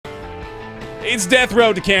It's Death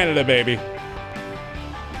Road to Canada, baby.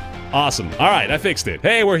 Awesome. All right, I fixed it.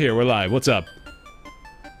 Hey, we're here. We're live. What's up?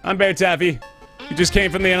 I'm Baer Taffy. You just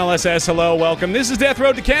came from the NLSS. Hello, welcome. This is Death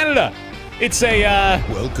Road to Canada. It's a,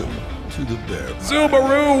 Welcome to the Baer Pile.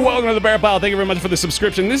 Subaru! Welcome to the Baer Pile. Thank you very much for the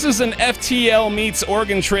subscription. This is an FTL meets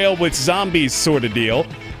Oregon Trail with zombies sort of deal.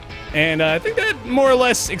 And I think that more or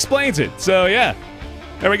less explains it. So, yeah.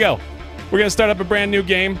 There we go. We're going to start up a brand new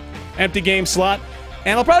game. Empty game slot.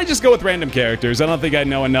 And I'll probably just go with random characters. I don't think I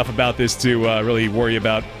know enough about this to really worry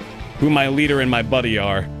about who my leader and my buddy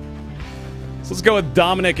are. So let's go with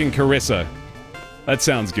Dominic and Carissa. That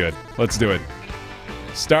sounds good. Let's do it.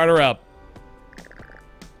 Start her up.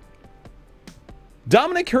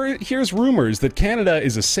 Dominic hears rumors that Canada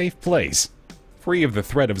is a safe place. Free of the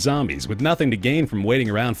threat of zombies, with nothing to gain from waiting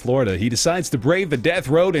around Florida, he decides to brave the death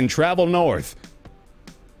road and travel north.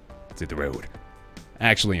 Let's hit the road.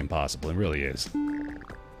 Actually impossible, it really is.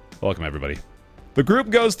 Welcome, everybody. The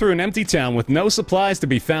group goes through an empty town with no supplies to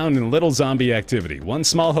be found and little zombie activity. One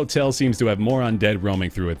small hotel seems to have more undead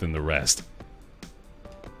roaming through it than the rest.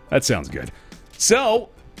 That sounds good. So,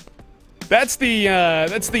 that's the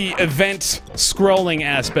event scrolling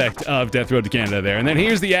aspect of Death Road to Canada there. And then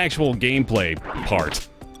here's the actual gameplay part.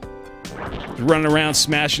 Running around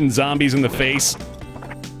smashing zombies in the face.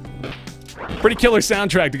 Pretty killer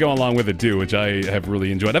soundtrack to go along with it too, which I have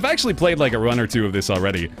really enjoyed. I've actually played like a run or two of this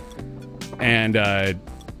already. And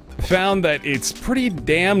found that it's pretty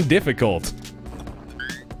damn difficult.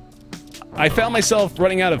 I found myself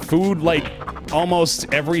running out of food like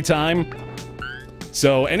almost every time.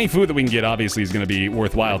 So any food that we can get obviously is going to be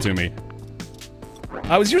worthwhile to me.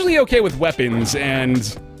 I was usually okay with weapons,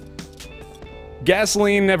 and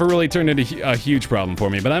gasoline never really turned into a huge problem for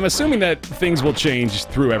me, but I'm assuming that things will change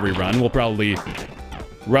through every run. We'll probably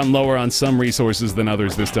run lower on some resources than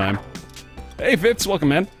others this time. Hey Fitz, welcome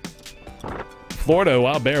man. Florida,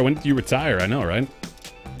 wow Baer, when did you retire? I know, right?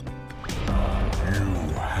 You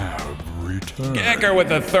have returned. Gecker with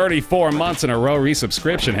the 34 months in a row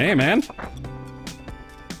resubscription. Hey man.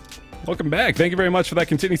 Welcome back. Thank you very much for that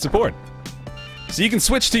continued support. So you can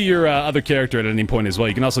switch to your other character at any point as well.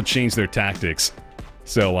 You can also change their tactics.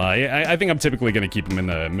 So I think I'm typically going to keep them in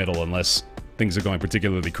the middle unless things are going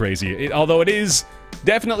particularly crazy. Although it is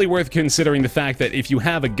definitely worth considering the fact that if you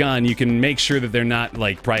have a gun, you can make sure that they're not,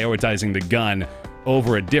 like, prioritizing the gun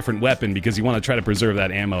over a different weapon because you want to try to preserve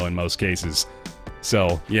that ammo in most cases.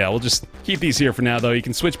 So, yeah, we'll just keep these here for now, though. You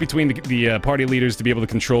can switch between the party leaders to be able to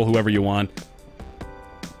control whoever you want.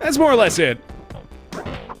 That's more or less it.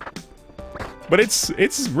 But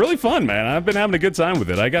it's really fun, man. I've been having a good time with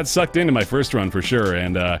it. I got sucked into my first run for sure,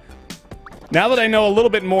 and now that I know a little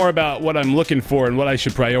bit more about what I'm looking for and what I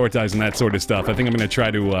should prioritize and that sort of stuff, I think I'm going to try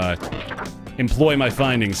to employ my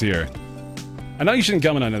findings here. I know you shouldn't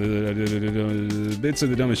comment on bits of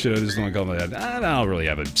the dumbest shit. I just don't want to call that. I don't really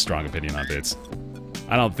have a strong opinion on bits.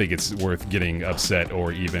 I don't think it's worth getting upset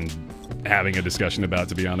or even having a discussion about,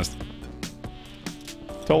 to be honest.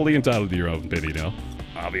 Totally entitled to your own opinion, you know.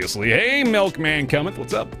 Obviously. Hey, Milkman cometh.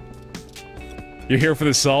 What's up? You're here for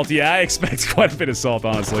the salt? Yeah, I expect quite a bit of salt,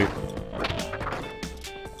 honestly.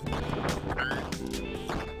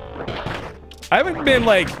 I haven't been,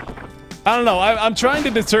 like... I don't know. I'm trying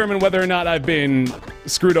to determine whether or not I've been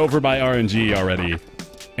screwed over by RNG already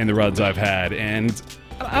in the runs I've had, and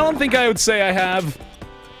I don't think I would say I have.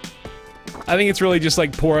 I think it's really just,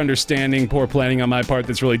 like, poor understanding, poor planning on my part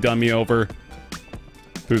that's really done me over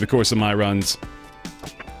through the course of my runs.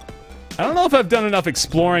 I don't know if I've done enough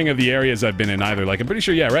exploring of the areas I've been in either. Like, I'm pretty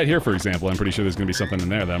sure, yeah, right here, for example, I'm pretty sure there's going to be something in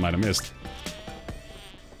there that I might have missed.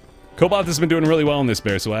 Cobalt has been doing really well in this,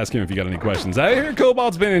 Baer, so ask him if you got any questions. I hear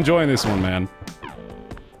Cobalt's been enjoying this one, man.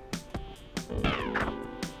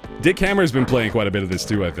 Dick Hammer's been playing quite a bit of this,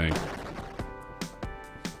 too, I think.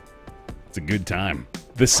 It's a good time.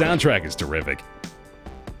 The soundtrack is terrific.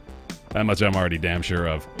 That much I'm already damn sure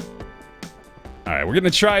of. Alright, we're gonna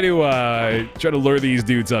try to lure these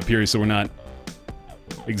dudes up here so we're not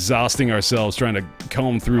exhausting ourselves trying to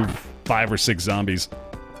comb through 5 or 6 zombies.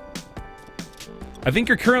 I think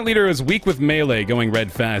your current leader is weak with melee, going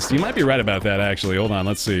red fast. You might be right about that, actually. Hold on,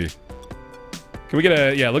 let's see. Can we get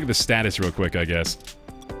a... yeah, look at the status real quick, I guess.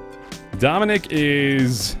 Dominic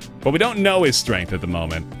is... well, we don't know his strength at the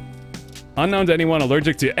moment. Unknown to anyone,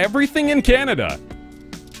 allergic to everything in Canada.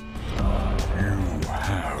 You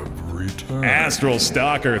have returned. Astral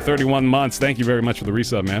Stalker, 31 months. Thank you very much for the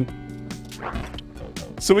resub, man.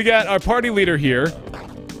 So we got our party leader here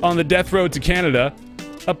on the death road to Canada.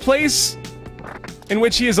 A place in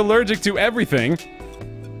which he is allergic to everything.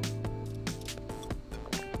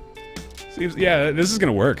 Seems, yeah, this is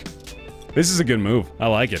gonna work. This is a good move. I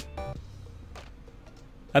like it.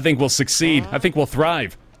 I think we'll succeed. I think we'll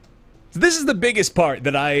thrive. This is the biggest part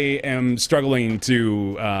that I am struggling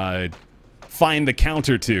to find the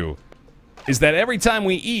counter to. Is that every time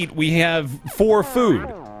we eat, we have 4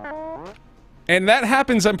 food. And that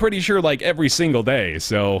happens, I'm pretty sure, like every single day,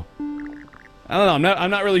 so... I don't know,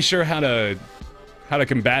 I'm not really sure how to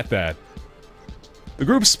combat that. The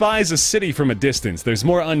group spies a city from a distance. There's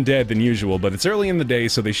more undead than usual, but it's early in the day,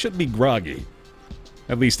 so they should be groggy.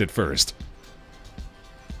 At least at first.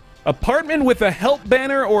 Apartment with a help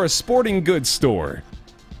banner or a sporting goods store?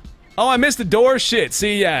 Oh, I missed the door? Shit,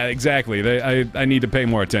 see, yeah, exactly. I need to pay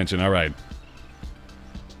more attention, alright.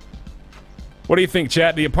 What do you think,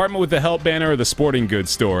 chat? The apartment with the help banner or the sporting goods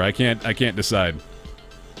store? I can't decide.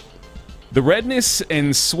 The redness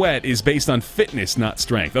and sweat is based on fitness, not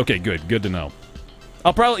strength. Okay, good to know.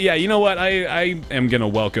 I'll probably, yeah, you know what? I am gonna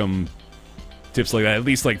welcome tips like that, at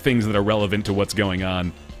least like things that are relevant to what's going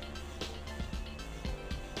on.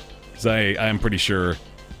 Because I'm pretty sure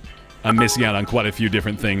I'm missing out on quite a few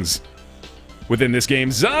different things within this game.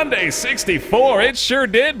 Zonday64, it sure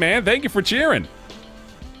did, man. Thank you for cheering.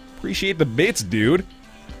 Appreciate the bits, dude.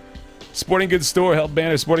 Sporting goods store, help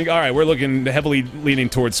banner, sporting... Alright, we're looking heavily leaning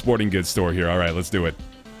towards sporting goods store here. Alright, let's do it.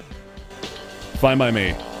 Fine by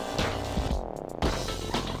me.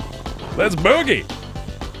 Let's boogie!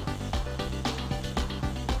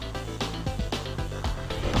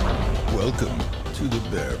 Welcome to the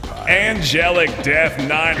Bear Pile. Angelic Death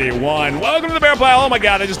 91. Welcome to the Bear Pile. Oh my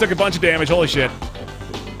god, I just took a bunch of damage. Holy shit.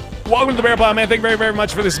 Welcome to the Bear Pile, man. Thank you very, very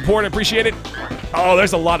much for the support. I appreciate it. Oh,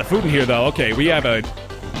 there's a lot of food in here, though. Okay, we have a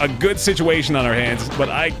good situation on our hands, but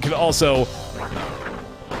I could also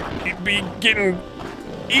be getting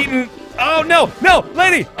eaten. Oh, no, no,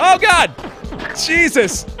 lady. Oh, God.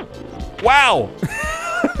 Jesus. Wow.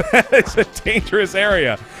 That is a dangerous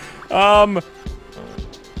area.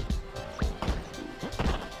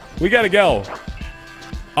 We gotta go.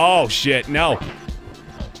 Oh, shit, no.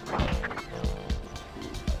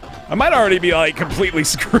 I might already be, like, completely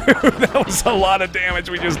screwed. That was a lot of damage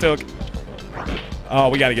we just took. Oh,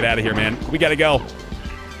 we gotta get out of here, man. We gotta go.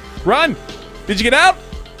 Run! Did you get out?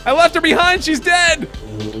 I left her behind. She's dead.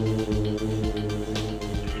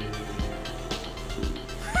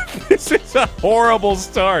 This is a horrible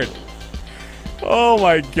start. Oh,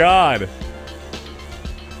 my God.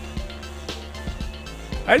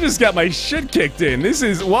 I just got my shit kicked in. This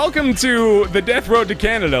is... Welcome to the Death Road to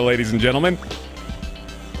Canada, ladies and gentlemen.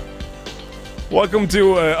 Welcome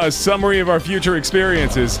to a summary of our future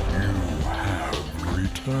experiences. You have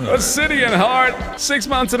returned. A city and heart, 6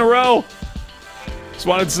 months in a row. Just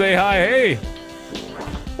wanted to say hi, hey.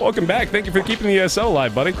 Welcome back. Thank you for keeping the ESO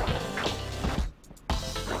alive, buddy.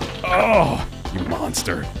 Oh, you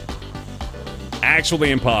monster.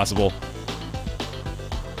 Actually impossible.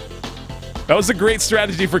 That was a great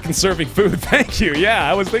strategy for conserving food. Thank you. Yeah,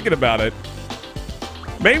 I was thinking about it.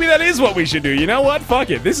 Maybe that is what we should do. You know what?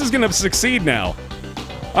 Fuck it. This is gonna succeed now.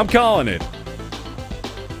 I'm calling it.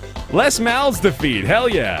 Less mouths to feed. Hell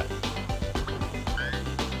yeah.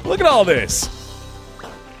 Look at all this.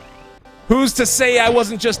 Who's to say I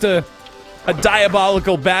wasn't just a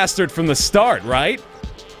diabolical bastard from the start, right?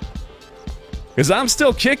 Because I'm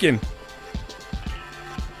still kicking.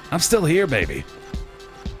 I'm still here, baby.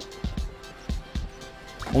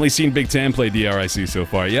 Only seen Big Tan play DRIC so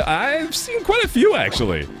far. Yeah, I've seen quite a few,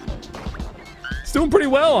 actually. It's doing pretty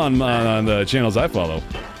well on the channels I follow.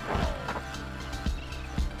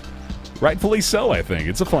 Rightfully so, I think.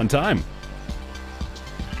 It's a fun time.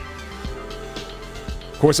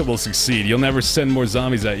 Of course it will succeed. You'll never send more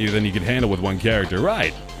zombies at you than you can handle with one character.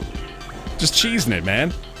 Right. Just cheesing it,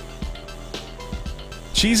 man.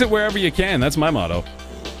 Cheese it wherever you can. That's my motto.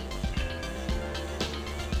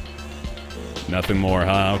 Nothing more,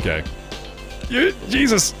 huh? Okay.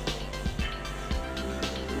 Jesus.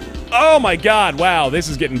 Oh my god, wow, this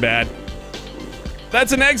is getting bad.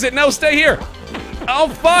 That's an exit. No, stay here. Oh,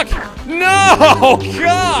 fuck. No!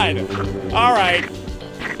 God! Alright.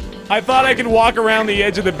 I thought I could walk around the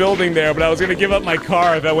edge of the building there, but I was gonna give up my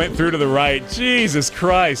car if I went through to the right. Jesus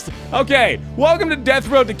Christ. Okay, welcome to Death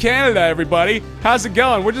Road to Canada, everybody. How's it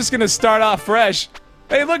going? We're just gonna start off fresh.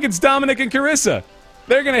 Hey, look, it's Dominic and Carissa.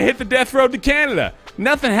 They're gonna hit the Death Road to Canada.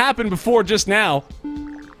 Nothing happened before just now.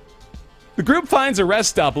 The group finds a rest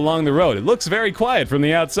stop along the road. It looks very quiet from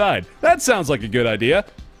the outside. That sounds like a good idea.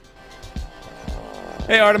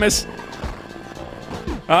 Hey, Artemis.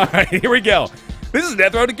 Alright, here we go. This is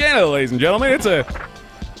Death Road to Canada, ladies and gentlemen. It's an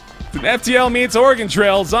FTL meets Oregon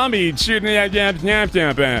Trail zombie shooting. Alright,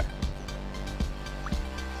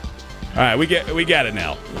 we got it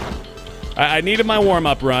now. I needed my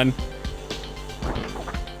warm-up run.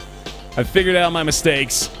 I figured out my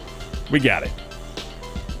mistakes. We got it.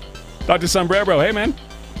 Dr. Sombrero, hey, man.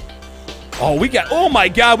 Oh, oh my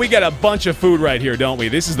God, we got a bunch of food right here, don't we?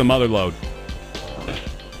 This is the mother lode.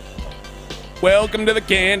 Welcome to the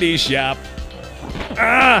candy shop.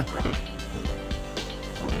 Ah!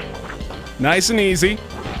 Nice and easy.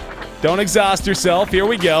 Don't exhaust yourself. Here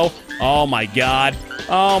we go. Oh my God.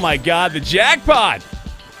 Oh my God, the jackpot!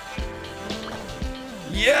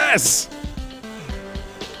 Yes!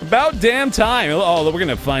 About damn time. Oh, we're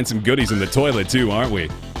gonna find some goodies in the toilet too, aren't we?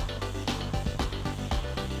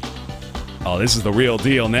 Oh, this is the real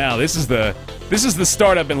deal now. This is the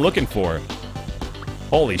start I've been looking for.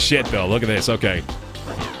 Holy shit, though. Look at this. Okay.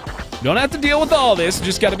 Don't have to deal with all this.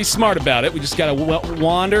 Just gotta be smart about it. We just gotta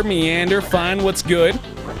wander, meander, find what's good.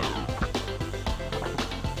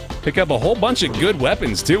 Pick up a whole bunch of good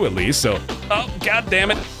weapons, too, at least, so... Oh, God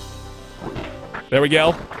damn it. There we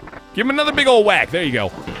go. Give him another big old whack. There you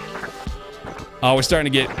go. Oh, we're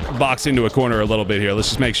starting to get boxed into a corner a little bit here. Let's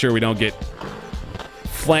just make sure we don't get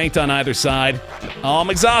flanked on either side. Oh,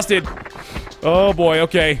 I'm exhausted. Oh, boy.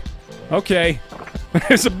 Okay. Okay.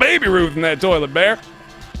 There's a baby Ruth in that toilet, Baer.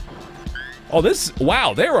 Oh, this...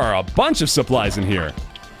 Wow, there are a bunch of supplies in here.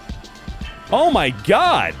 Oh, my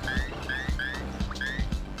God.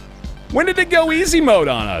 When did it go easy mode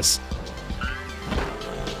on us?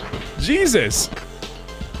 Jesus.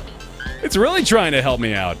 It's really trying to help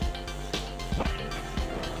me out.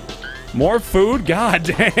 More food? God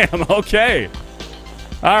damn, okay.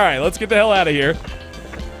 Alright, let's get the hell out of here.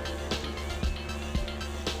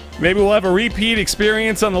 Maybe we'll have a repeat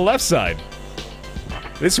experience on the left side.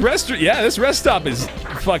 This rest stop is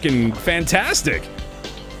fucking fantastic.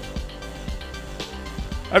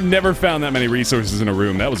 I've never found that many resources in a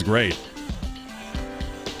room. That was great.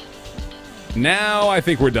 Now I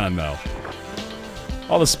think we're done, though.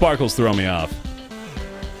 All the sparkles throw me off.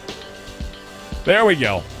 There we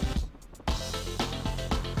go.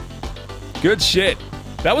 Good shit.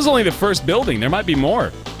 That was only the first building. There might be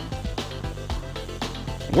more.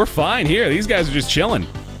 We're fine here. These guys are just chilling.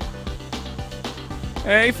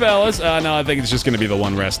 Hey, fellas. No, I think it's just going to be the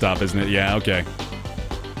one rest stop, isn't it? Yeah, okay.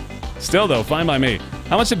 Still, though, fine by me.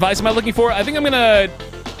 How much advice am I looking for? I think I'm gonna...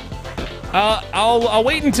 I'll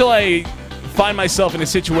wait until I find myself in a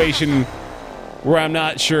situation where I'm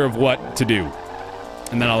not sure of what to do.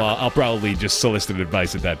 And then I'll probably just solicit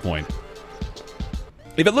advice at that point.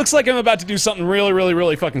 If it looks like I'm about to do something really, really,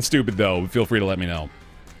 really fucking stupid, though, feel free to let me know.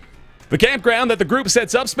 The campground that the group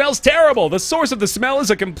sets up smells terrible. The source of the smell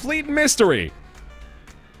is a complete mystery.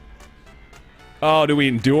 Oh, do we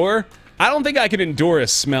endure? I don't think I can endure a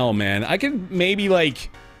smell, man. I can maybe,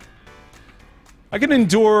 like... I can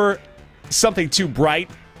endure something too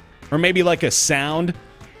bright. Or maybe, like, a sound.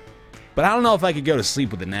 But I don't know if I could go to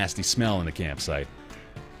sleep with a nasty smell in the campsite.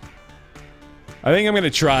 I think I'm gonna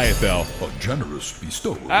try it, though. A generous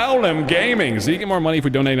bestow. Owlem Gaming. So you get more money if we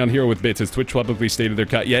donate on Hero with Bits. Has Twitch publicly stated their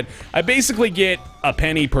cut yet? I basically get a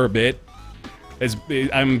penny per bit.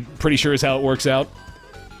 I'm pretty sure is how it works out.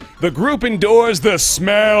 The group endures the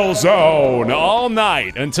smell zone all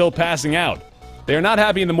night until passing out. They are not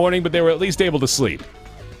happy in the morning, but they were at least able to sleep.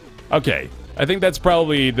 Okay, I think that's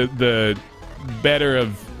probably the better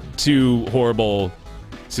of two horrible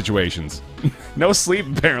situations. No sleep,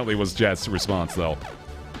 apparently, was Jet's response, though.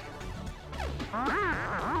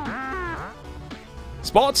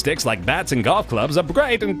 Sports sticks like bats and golf clubs are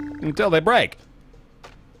great until they break.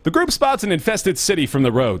 The group spots an infested city from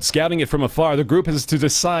the road. Scouting it from afar, the group has to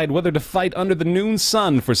decide whether to fight under the noon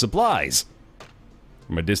sun for supplies.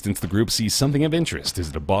 From a distance, the group sees something of interest. Is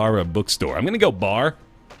it a bar or a bookstore? I'm gonna go bar.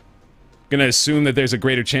 Gonna assume that there's a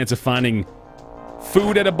greater chance of finding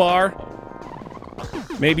food at a bar.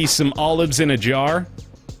 Maybe some olives in a jar.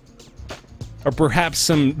 Or perhaps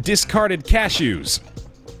some discarded cashews.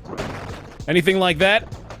 Anything like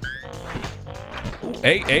that?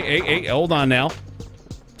 Hey, hold on now.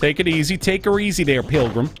 Take it easy. Take her easy there,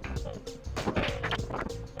 Pilgrim.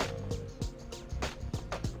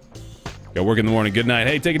 Go work in the morning. Good night.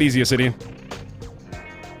 Hey, take it easy, Obsidian.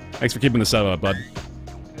 Thanks for keeping the sub up, bud.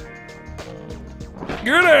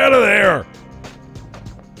 Get out of there!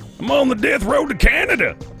 I'm on the death road to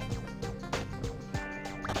Canada!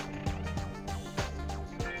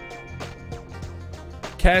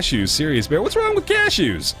 Cashews, serious Bear. What's wrong with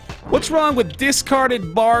cashews? What's wrong with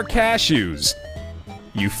discarded bar cashews?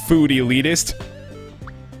 You food elitist.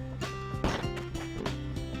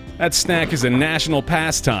 That snack is a national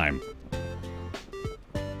pastime.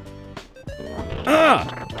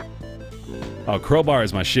 Ah! Oh, crowbar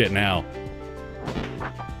is my shit now.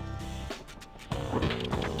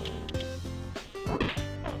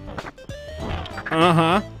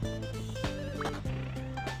 Uh-huh.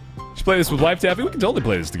 you play this with Wife Taffy? We can totally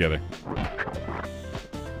play this together.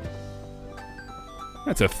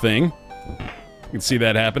 That's a thing. You can see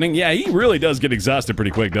that happening. Yeah, he really does get exhausted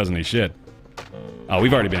pretty quick, doesn't he? Shit. Oh,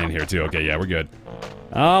 we've already been in here, too. Okay, yeah, we're good.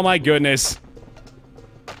 Oh, my goodness.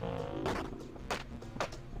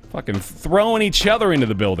 Fucking throwing each other into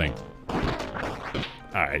the building.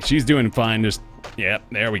 Alright, she's doing fine. Just, yep,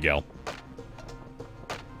 there we go.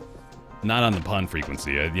 Not on the pun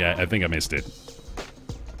frequency. Yeah, I think I missed it.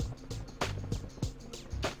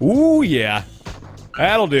 Ooh, yeah.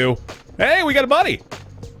 That'll do. Hey, we got a buddy.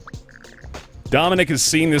 Dominic has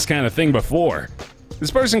seen this kind of thing before.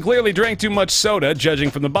 This person clearly drank too much soda, judging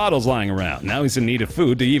from the bottles lying around. Now he's in need of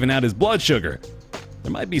food to even out his blood sugar.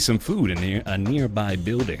 There might be some food in a nearby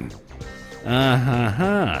building.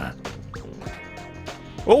 Uh-huh.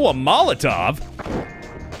 Oh, a Molotov?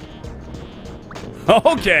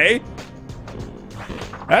 Okay.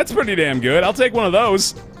 That's pretty damn good. I'll take one of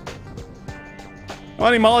those. How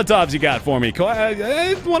many Molotovs you got for me?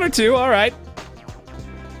 One or two, alright.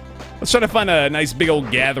 Let's try to find a nice big old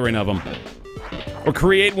gathering of them. Or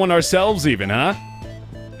create one ourselves even, huh?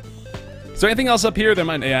 Is there anything else up here that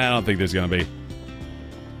might... Yeah, I don't think there's gonna be.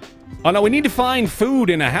 Oh no, we need to find food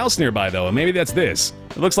in a house nearby though, and maybe that's this.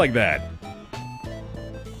 It looks like that.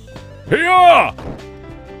 Hiya!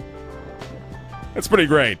 That's pretty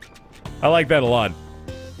great. I like that a lot.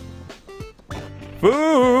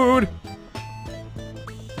 Food!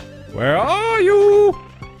 Where are you?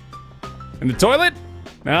 In the toilet?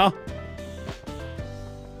 No?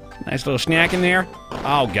 Nice little snack in there.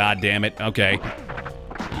 Oh, god damn it. Okay.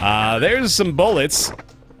 There's some bullets.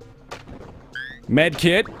 Med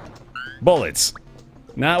kit. Bullets.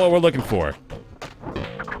 Not what we're looking for.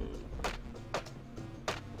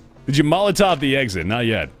 Did you Molotov the exit? Not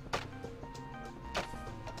yet.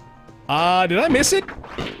 Did I miss it?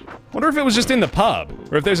 Wonder if it was just in the pub,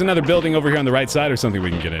 or if there's another building over here on the right side or something we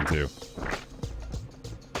can get into.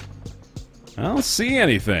 I don't see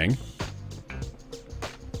anything.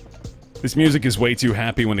 This music is way too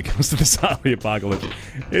happy when it comes to the zombie apocalypse.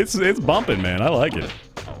 It's bumping, man. I like it.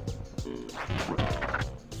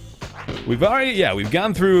 We've already, yeah, we've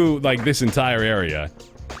gone through, like, this entire area.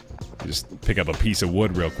 Just pick up a piece of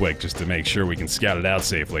wood real quick just to make sure we can scout it out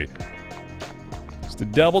safely. Just to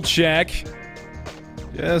double check.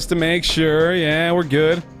 Just to make sure, yeah, we're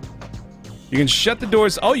good. You can shut the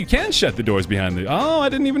doors. Oh, you can shut the doors behind the... Oh, I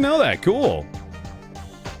didn't even know that. Cool.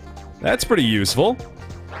 That's pretty useful.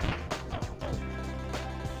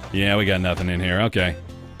 Yeah, we got nothing in here. Okay.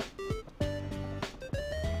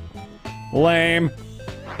 Lame.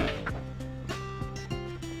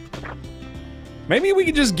 Maybe we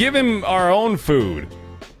could just give him our own food.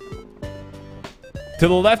 To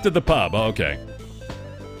the left of the pub. Oh, okay.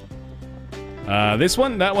 This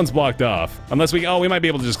one? That one's blocked off. Unless we... Oh, we might be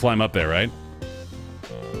able to just climb up there, right?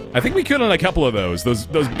 I think we could on a couple of those. Those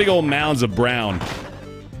big old mounds of brown.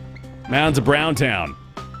 Mounds of Brown Town.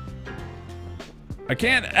 I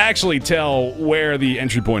can't actually tell where the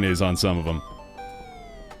entry point is on some of them.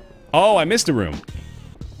 Oh, I missed a room.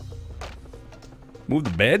 Move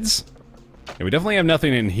the beds? Yeah, we definitely have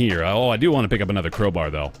nothing in here. Oh, I do want to pick up another crowbar,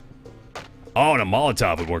 though. Oh, and a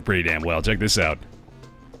Molotov would work pretty damn well. Check this out.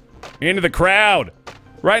 Into the crowd.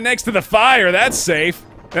 Right next to the fire. That's safe.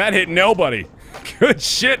 That hit nobody. Good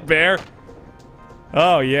shit, Baer.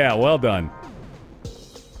 Oh, yeah. Well done.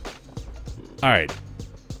 Alright.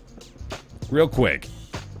 Real quick.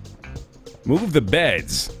 Move the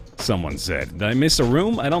beds, someone said. Did I miss a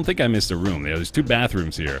room? I don't think I missed a room. There's 2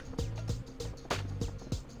 bathrooms here.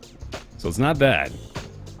 So it's not that.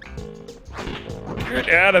 Get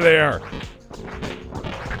out of there.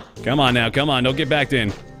 Come on now, come on. Don't get backed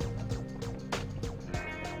in.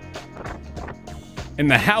 In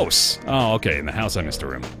the house. Oh, okay. In the house, I missed a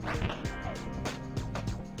room.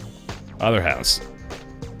 Other house.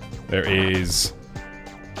 There is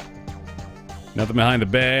nothing behind the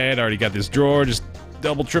bed. Already got this drawer. Just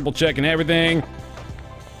double, triple checking everything.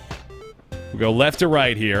 We go left to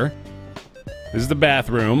right here. This is the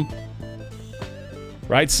bathroom.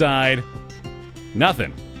 Right side.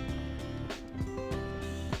 Nothing.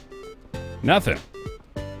 Nothing.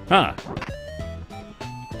 Huh.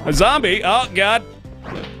 A zombie. Oh, God.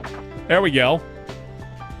 There we go.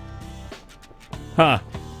 Huh.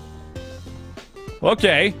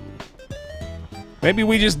 Okay. Maybe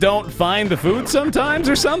we just don't find the food sometimes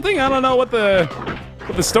or something? I don't know what the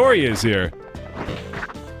story is here.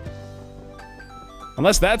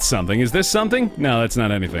 Unless that's something. Is this something? No, that's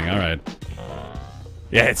not anything. Alright.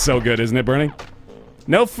 Yeah, it's so good, isn't it, Bernie?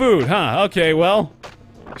 No food, huh? Okay, well.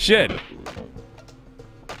 Shit.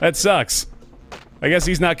 That sucks. I guess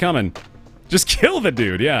he's not coming. Just kill the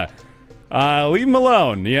dude, yeah. Leave him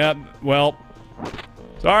alone. Yeah, well,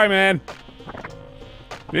 sorry, man.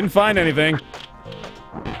 Didn't find anything.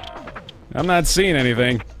 I'm not seeing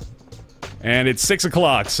anything. And it's 6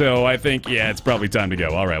 o'clock, so I think, yeah, it's probably time to go.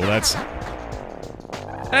 Alright, well,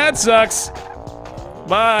 that sucks.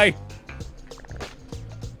 Bye.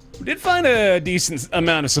 We did find a decent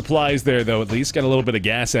amount of supplies there, though, at least. Got a little bit of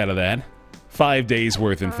gas out of that. 5 days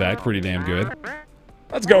worth, in fact. Pretty damn good.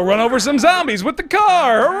 Let's go run over some zombies with the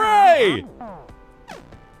car! Hooray!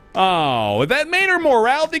 Oh, that made her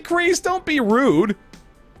morale decrease? Don't be rude.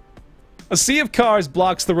 A sea of cars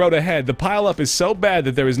blocks the road ahead. The pileup is so bad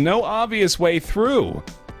that there is no obvious way through.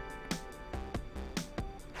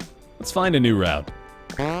 Let's find a new route.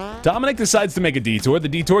 Dominic decides to make a detour. The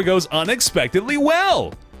detour goes unexpectedly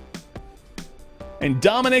well. And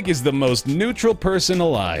Dominic is the most neutral person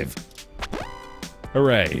alive.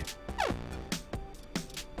 Hooray.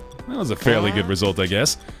 That was a fairly good result, I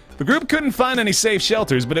guess. The group couldn't find any safe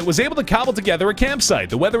shelters, but it was able to cobble together a campsite.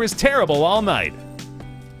 The weather is terrible all night.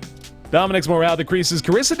 Dominic's morale decreases.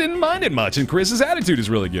 Carissa didn't mind it much, and Carissa's attitude is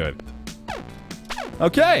really good.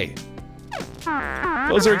 Okay.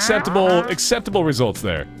 Those are acceptable results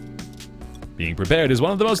there. Being prepared is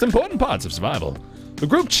one of the most important parts of survival. The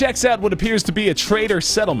group checks out what appears to be a trader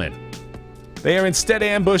settlement. They are instead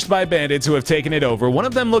ambushed by bandits who have taken it over. One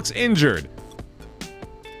of them looks injured.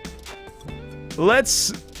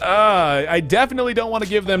 I definitely don't want to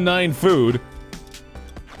give them 9 food.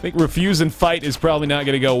 I think refuse and fight is probably not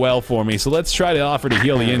going to go well for me, so let's try to offer to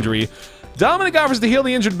heal the injury. Dominic offers to heal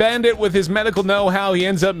the injured bandit with his medical know-how. He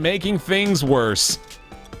ends up making things worse.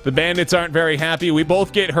 The bandits aren't very happy. We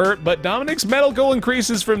both get hurt, but Dominic's medical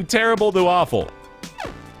increases from terrible to awful.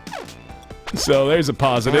 So there's a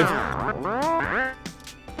positive.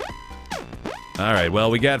 Alright, well,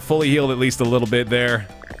 we got fully healed at least a little bit there.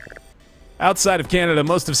 Outside of Canada,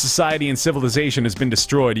 most of society and civilization has been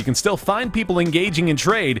destroyed. You can still find people engaging in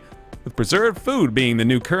trade, with preserved food being the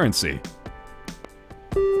new currency.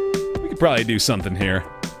 We could probably do something here.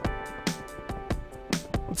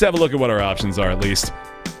 Let's have a look at what our options are, at least.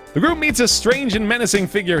 The group meets a strange and menacing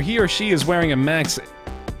figure. He or she is wearing a mask,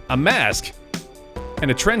 and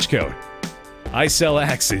a trench coat. I sell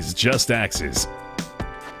axes, just axes.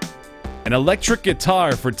 An electric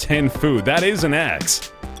guitar for 10 food. That is an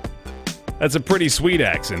axe. That's a pretty sweet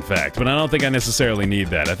axe, in fact, but I don't think I necessarily need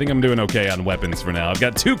that. I think I'm doing okay on weapons for now. I've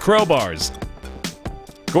got 2 crowbars.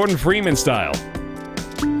 Gordon Freeman style.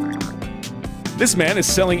 This man is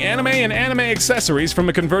selling anime and anime accessories from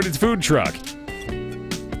a converted food truck.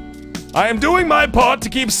 I am doing my part to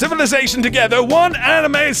keep civilization together, 1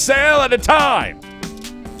 anime sale at a time!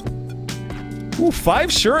 Ooh, 5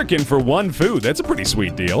 shuriken for 1 food. That's a pretty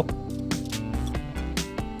sweet deal.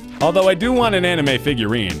 Although I do want an anime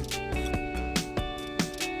figurine.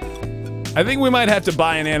 I think we might have to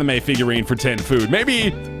buy an anime figurine for 10 food.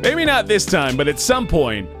 Maybe not this time, but at some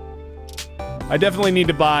point, I definitely need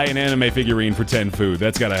to buy an anime figurine for 10 food.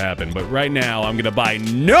 That's gotta happen. But right now, I'm gonna buy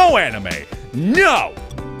no anime. No!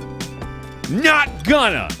 Not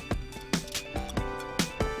gonna!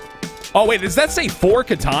 Oh wait, does that say 4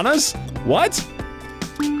 katanas? What?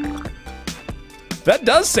 That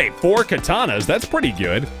does say 4 katanas. That's pretty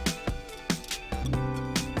good.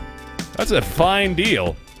 That's a fine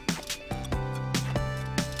deal.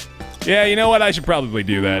 Yeah, you know what? I should probably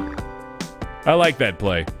do that. I like that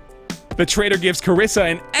play. The trader gives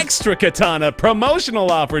Carissa an extra katana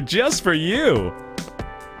promotional offer just for you.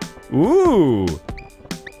 Ooh.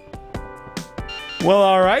 Well,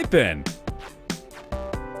 alright then.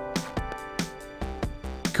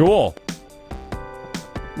 Cool.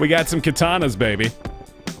 We got some katanas, baby.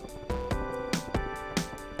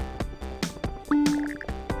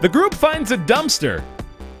 The group finds a dumpster.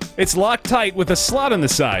 It's locked tight with a slot on the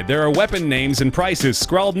side. There are weapon names and prices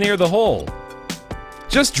scrawled near the hole.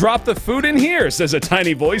 Just drop the food in here, says a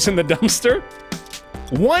tiny voice in the dumpster.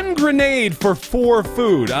 1 grenade for 4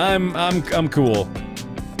 food. I'm cool.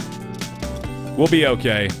 We'll be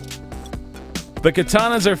okay. The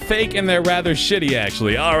katanas are fake and they're rather shitty,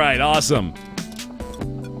 actually. Alright, awesome.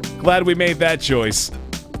 Glad we made that choice.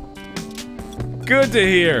 Good to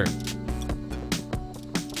hear.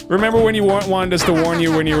 Remember when you wanted us to warn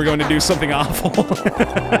you when you were going to do something awful?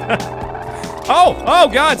 Oh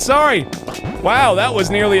God, sorry. Wow, that was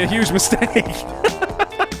nearly a huge mistake.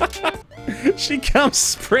 She comes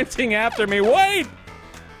sprinting after me. Wait!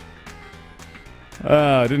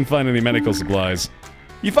 Didn't find any medical supplies.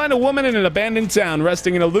 You find a woman in an abandoned town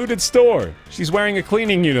resting in a looted store. She's wearing a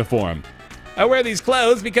cleaning uniform. I wear these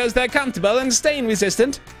clothes because they're comfortable and stain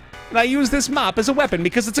resistant. And I use this mop as a weapon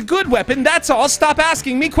because it's a good weapon, that's all. Stop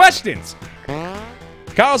asking me questions!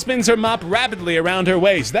 Carl spins her mop rapidly around her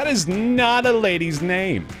waist. That is not a lady's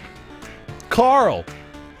name. Carl.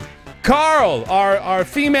 Carl, our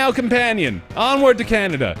female companion. Onward to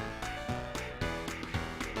Canada.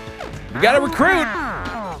 We gotta recruit.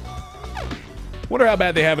 Wonder how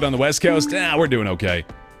bad they have it on the West Coast. We're doing okay.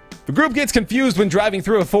 The group gets confused when driving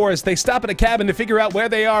through a forest. They stop at a cabin to figure out where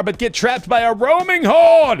they are, but get trapped by a roaming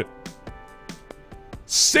horde.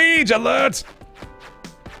 Siege alert!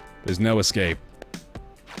 There's no escape.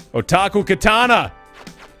 Otaku katana!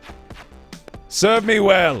 Serve me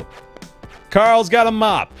well. Carl's got a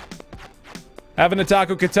mop. Have an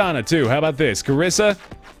otaku katana too. How about this? Carissa?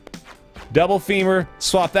 Double femur.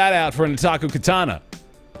 Swap that out for an otaku katana.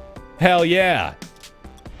 Hell yeah.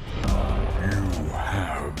 You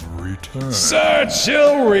have returned. Sir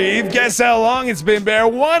Chillreeve, guess how long it's been, Baer?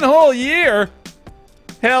 1 whole year?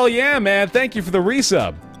 Hell yeah, man. Thank you for the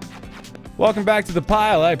resub. Welcome back to the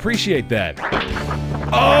pile. I appreciate that.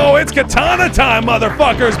 Oh, it's katana time,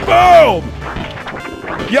 motherfuckers! Boom!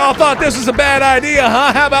 Y'all thought this was a bad idea,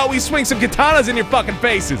 huh? How about we swing some katanas in your fucking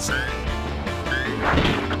faces?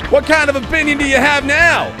 What kind of opinion do you have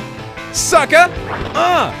now? Sucker!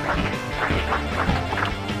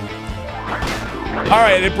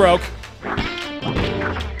 Alright, it broke.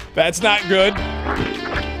 That's not good.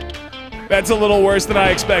 That's a little worse than I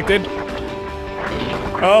expected.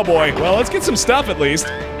 Oh boy. Well, let's get some stuff at least.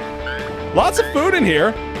 Lots of food in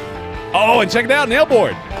here. Oh, and check it out, nail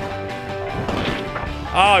board.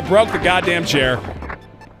 Oh, I broke the goddamn chair.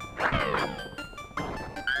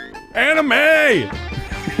 Anime!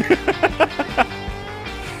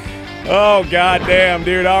 Oh, goddamn,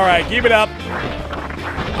 dude. Alright, keep it up.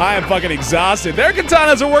 I am fucking exhausted. Their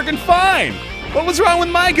katanas are working fine. What was wrong with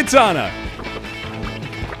my katana?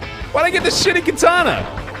 Why'd I get this shitty katana?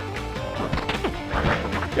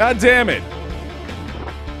 God damn it.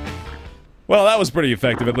 Well, that was pretty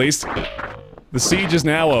effective at least. The siege is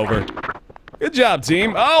now over. Good job,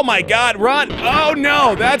 team. Oh my god, run! Oh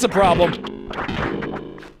no, that's a problem.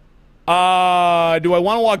 Do I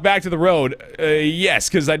want to walk back to the road? Yes,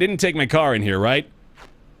 because I didn't take my car in here, right?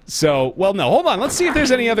 So, well, no, hold on. Let's see if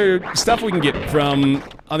there's any other stuff we can get from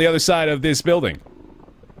on the other side of this building.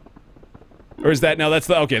 Or is that, no, that's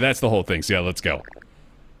the, okay, that's the whole thing. So, yeah, let's go.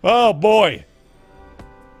 Oh, boy.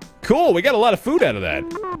 Cool, we got a lot of food out of that.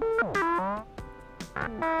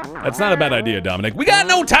 That's not a bad idea, Dominic. We got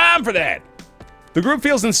no time for that! The group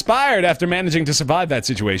feels inspired after managing to survive that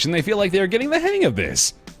situation. They feel like they're getting the hang of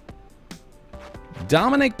this.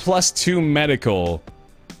 Dominic +2 medical.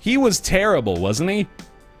 He was terrible, wasn't he?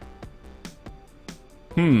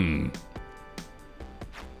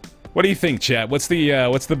 What do you think, chat? What's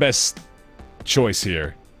the best choice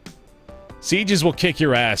here? Sieges will kick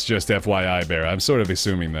your ass, just FYI, Baer. I'm sort of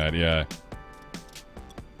assuming that, yeah.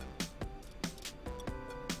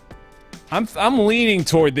 I'm leaning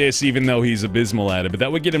toward this, even though he's abysmal at it, but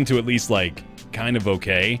that would get him to at least, like, kind of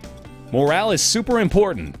okay. Morale is super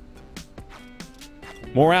important.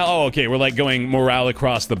 Morale, oh, okay, we're like going morale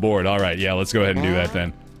across the board. Alright, yeah, let's go ahead and do that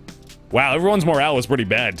then. Wow, everyone's morale was pretty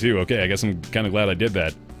bad, too. Okay, I guess I'm kind of glad I did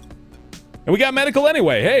that. And we got medical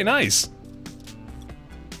anyway. Hey, nice.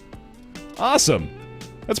 Awesome.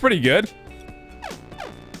 That's pretty good.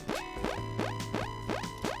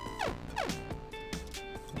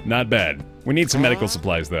 Not bad. We need some medical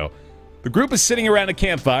supplies, though. The group is sitting around a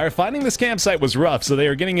campfire. Finding this campsite was rough, so they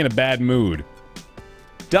are getting in a bad mood.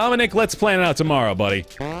 Dominic, let's plan it out tomorrow, buddy.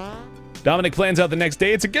 Dominic plans out the next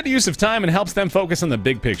day. It's a good use of time and helps them focus on the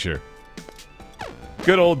big picture.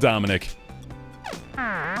 Good old Dominic.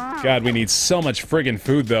 God, we need so much friggin'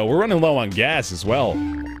 food, though. We're running low on gas as well.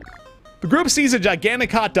 The group sees a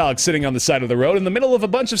gigantic hot dog sitting on the side of the road in the middle of a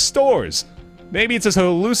bunch of stores. Maybe it's a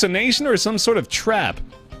hallucination or some sort of trap.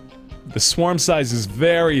 The swarm size is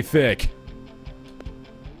very thick.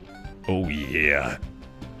 Oh, yeah.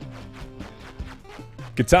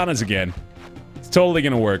 Katanas again. It's totally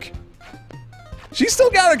gonna work. She's still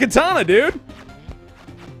got a katana, dude!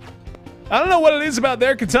 I don't know what it is about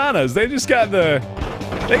their katanas. They just got the...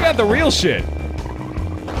 They got the real shit.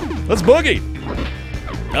 Let's boogie!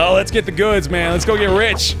 Oh, let's get the goods, man. Let's go get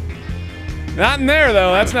rich. Not in there,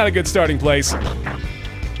 though. That's not a good starting place.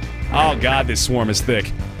 Oh, God, this swarm is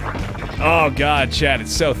thick. Oh, God, chat,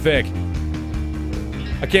 it's so thick.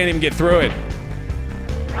 I can't even get through it.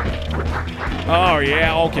 Oh,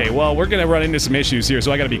 yeah, okay. Well, we're gonna run into some issues here,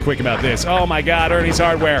 so I gotta be quick about this. Oh, my God, Ernie's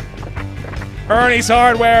Hardware. Ernie's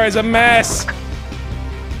Hardware is a mess.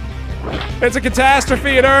 It's a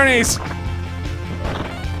catastrophe at Ernie's.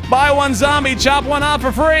 Buy one zombie, chop one off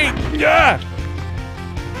for free. Yeah.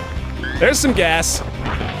 There's some gas.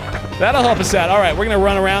 That'll help us out. All right, we're going to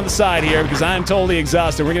run around the side here because I'm totally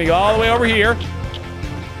exhausted. We're going to go all the way over here.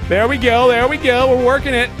 There we go. There we go. We're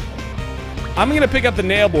working it. I'm going to pick up the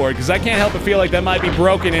nail board because I can't help but feel like that might be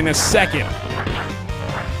broken in a second.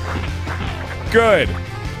 Good.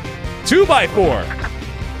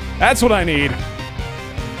 2x4. That's what I need.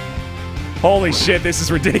 Holy shit, this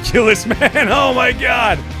is ridiculous, man. Oh my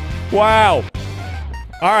god. Wow.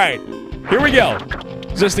 All right, here we go.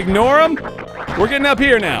 Just ignore them. We're getting up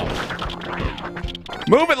here now.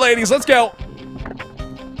 Move it, ladies. Let's go.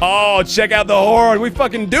 Oh, check out the horde. We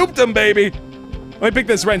fucking duped them, baby. Let me pick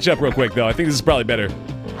this wrench up real quick, though. I think this is probably better.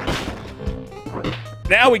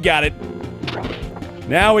 Now we got it.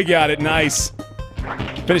 Now we got it. Nice.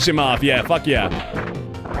 Finish him off. Yeah, fuck yeah.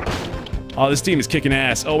 Oh, this team is kicking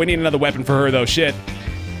ass. Oh, we need another weapon for her, though. Shit.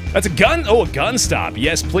 That's a gun? Oh, a gun stop.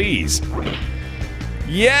 Yes, please.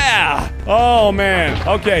 Yeah! Oh, man.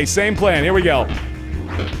 Okay, same plan. Here we go.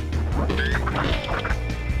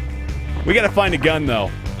 We gotta find a gun,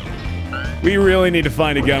 though. We really need to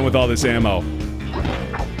find a gun with all this ammo.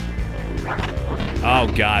 Oh,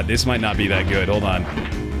 God. This might not be that good. Hold on.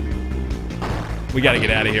 We gotta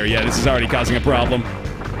get out of here. Yeah, this is already causing a problem.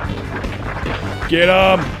 Get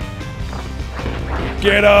him!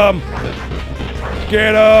 Get him!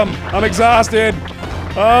 Get him! I'm exhausted!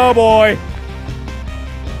 Oh, boy.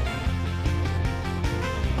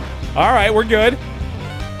 Alright, we're good.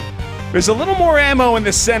 There's a little more ammo in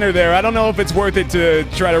the center there. I don't know if it's worth it to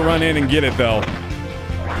try to run in and get it, though.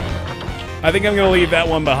 I think I'm gonna leave that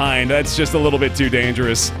one behind. That's just a little bit too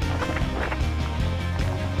dangerous.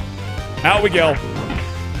 Out we go.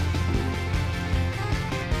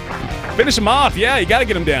 Finish him off. Yeah, you gotta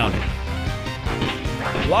get him down.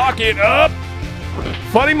 Lock it up.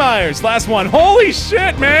 Funny Myers, last one. Holy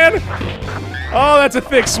shit, man! Oh, that's a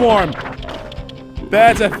thick swarm.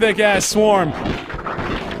 That's a thick-ass swarm.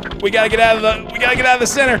 We gotta get out of the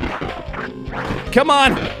center. Come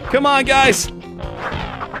on. Come on, guys.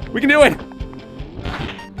 We can do it.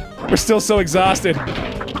 We're still so exhausted.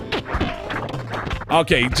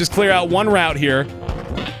 Okay, just clear out one route here.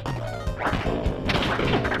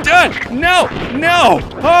 Done! No! No!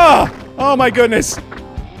 Oh my goodness.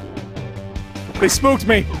 They spooked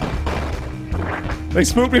me. They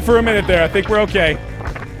spooked me for a minute there. I think we're okay.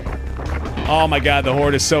 Oh my god, the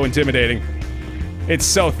horde is so intimidating. It's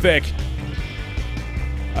so thick.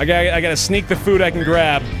 I gotta sneak the food I can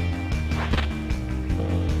grab.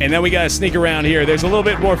 And then we gotta sneak around here. There's a little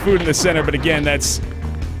bit more food in the center, but again, that's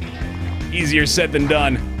easier said than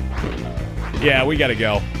done. Yeah, we gotta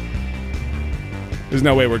go. There's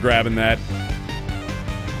no way we're grabbing that.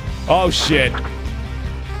 Oh shit.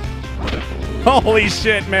 Holy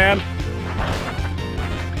shit, man.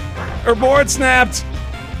 Her board snapped.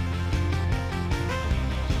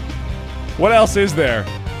 What else is there?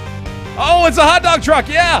 Oh, it's a hot dog truck,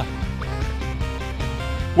 yeah!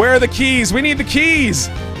 Where are the keys? We need the keys!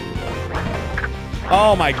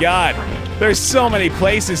 Oh my god. There's so many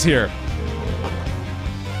places here.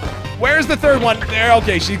 Where's the third one? There,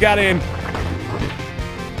 okay, she got in.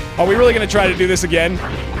 Are we really gonna try to do this again?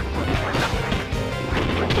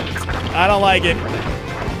 I don't like it.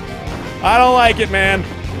 I don't like it, man.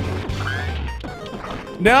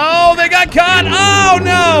 No, they got caught! Oh,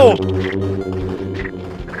 no!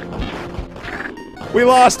 We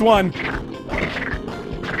lost one.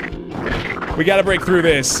 We gotta break through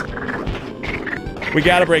this. We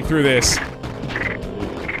gotta break through this.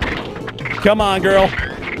 Come on, girl.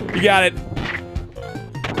 You got it.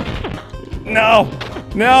 No!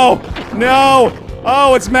 No! No!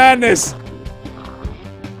 Oh, it's madness!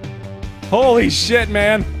 Holy shit,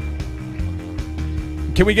 man.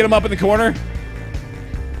 Can we get him up in the corner?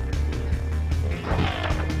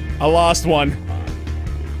 I lost one.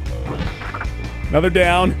 Another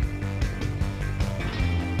down.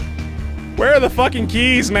 Where are the fucking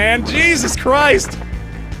keys, man? Jesus Christ!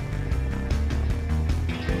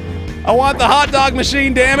 I want the hot dog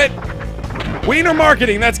machine, damn it! Wiener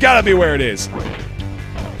marketing, that's gotta be where it is.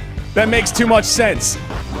 That makes too much sense.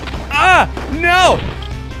 Ah! No!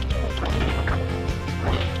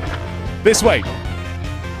 This way.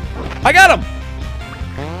 I got him!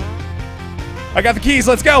 I got the keys,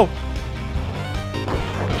 let's go!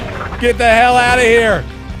 Get the hell out of here!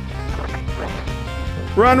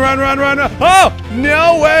 Run, run, run, run, run! Oh!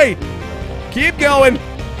 No way! Keep going!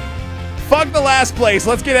 Fuck the last place,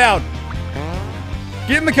 let's get out!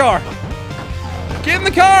 Get in the car! Get in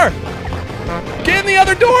the car! Get in the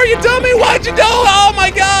other door, you dummy! Why'd you do? Oh my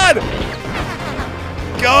god!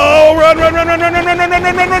 Go! Run, run, run, run, run, run, run, run, run,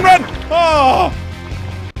 run, run, run, run! Oh!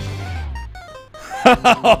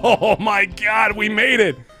 Oh my god, we made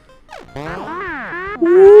it!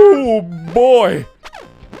 Ooh, boy.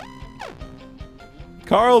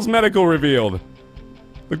 Carl's medical revealed.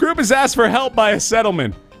 The group has asked for help by a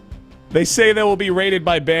settlement. They say they will be raided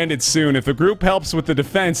by bandits soon. If the group helps with the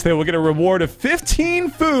defense, they will get a reward of 15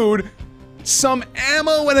 food, some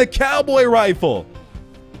ammo, and a cowboy rifle.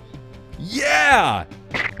 Yeah!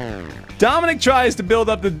 Dominic tries to build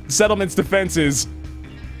up the settlement's defenses.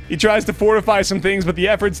 He tries to fortify some things, but the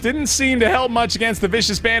efforts didn't seem to help much against the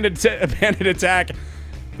vicious bandit attack.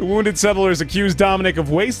 The wounded settlers accuse Dominic of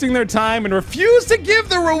wasting their time and refuse to give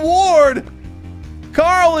the reward.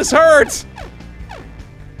 Carl is hurt.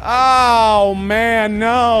 Oh, man,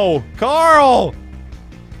 no. Carl!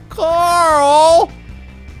 Carl!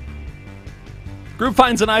 Group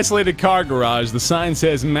finds an isolated car garage. The sign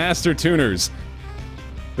says Master Tuners.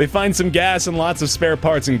 They find some gas and lots of spare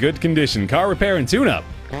parts in good condition. Car repair and tune-up.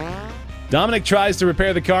 Dominic tries to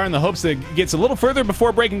repair the car in the hopes that it gets a little further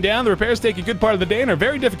before breaking down. The repairs take a good part of the day and are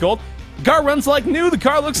very difficult. The car runs like new. The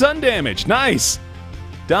car looks undamaged. Nice.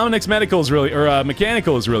 Dominic's mechanical is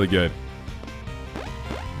really good.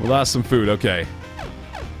 We lost some food, okay.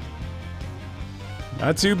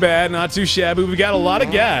 Not too bad, not too shabby. We've got a lot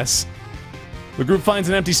of gas. The group finds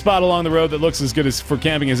an empty spot along the road that looks as good for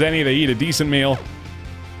camping as any. They eat a decent meal.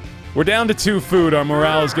 We're down to 2 food. Our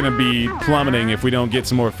morale is going to be plummeting if we don't get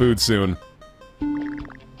some more food soon.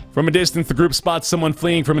 From a distance, the group spots someone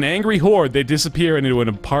fleeing from an angry horde. They disappear into an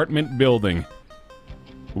apartment building.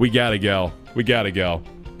 We gotta go. We gotta go.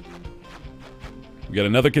 We got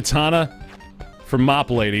another katana from Mop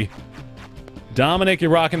Lady. Dominic, you're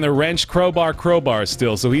rocking the wrench crowbar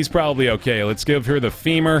still, so he's probably okay. Let's give her the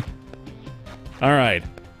femur. Alright.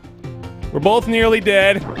 We're both nearly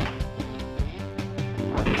dead.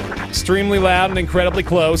 Extremely loud and incredibly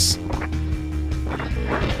close.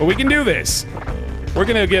 But we can do this. We're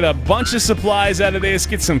gonna get a bunch of supplies out of this,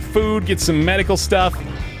 get some food, get some medical stuff.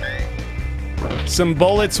 Some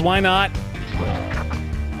bullets, why not?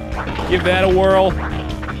 Give that a whirl.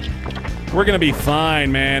 We're gonna be fine,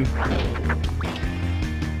 man.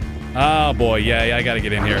 Oh boy, yeah, I gotta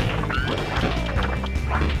get in here.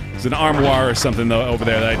 There's an armoire or something though over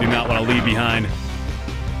there that I do not want to leave behind.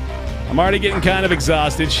 I'm already getting kind of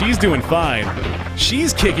exhausted. She's doing fine.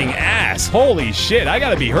 She's kicking ass. Holy shit, I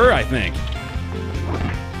gotta be her, I think.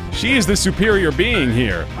 She is the superior being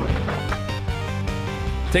here.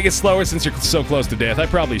 Take it slower since you're so close to death. I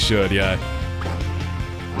probably should, yeah.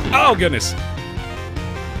 Oh, goodness.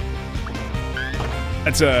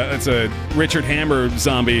 That's a Richard Hammer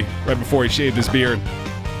zombie right before he shaved his beard.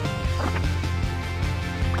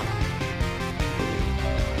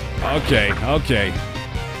 Okay, okay.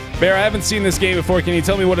 Baer, I haven't seen this game before. Can you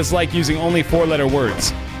tell me what it's like using only 4-letter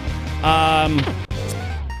words?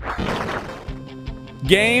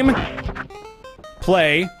 Game.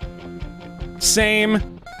 Play.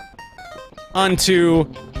 Same. Unto.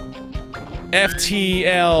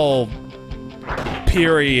 FTL.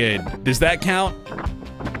 Period. Does that count?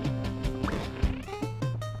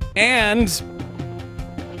 And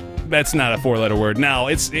that's not a 4-letter word. No,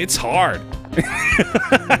 it's hard.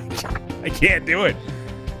 I can't do it.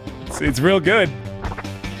 It's real good.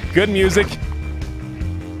 Good music.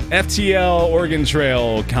 FTL Oregon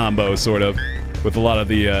Trail combo, sort of, with a lot of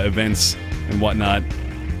the events and whatnot.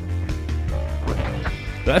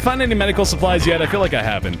 Did I find any medical supplies yet? I feel like I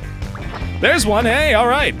haven't. There's one. Hey, all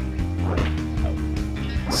right.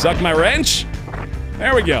 Suck my wrench.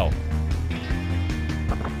 There we go.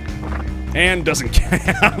 And doesn't count.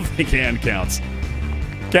 I don't think and counts.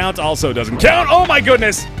 Count also doesn't count. Oh my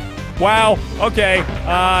goodness. Wow. Okay.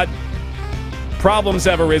 Problems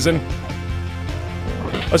have arisen.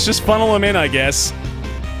 Let's just funnel them in, I guess.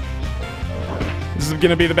 This is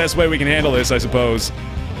gonna be the best way we can handle this, I suppose.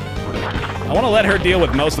 I want to let her deal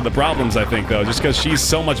with most of the problems, I think, though, just because she's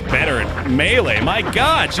so much better at melee. My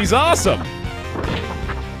god, she's awesome!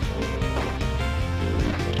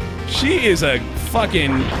 She is a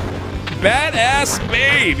fucking badass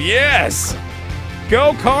babe, yes!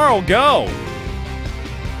 Go, Carl, go!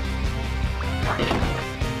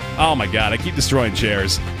 Oh my god, I keep destroying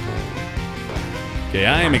chairs. Okay,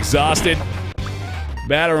 I am exhausted.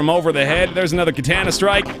 Batter him over the head. There's another katana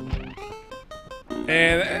strike.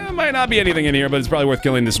 And there might not be anything in here, but it's probably worth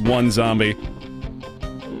killing this one zombie.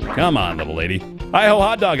 Come on, little lady. Hi-ho,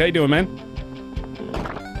 hot dog. How you doing, man?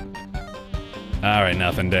 Alright,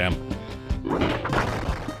 nothing, damn.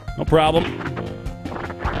 No problem.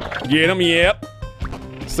 Get him, yep.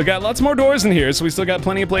 Still got lots more doors in here, so we still got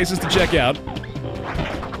plenty of places to check out.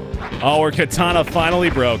 Oh, our katana finally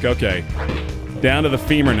broke. Okay. Down to the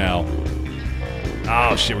femur now.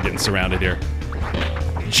 Oh, shit, we're getting surrounded here.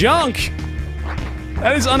 Junk!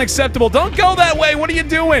 That is unacceptable. Don't go that way. What are you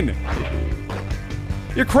doing?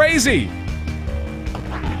 You're crazy.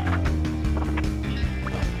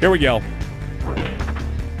 Here we go.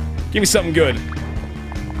 Give me something good.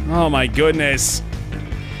 Oh my goodness.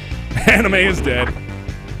 Anime is dead.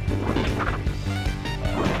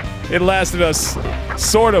 It lasted us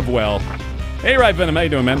sort of well. Hey, right, Venom. How you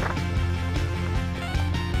doing, man?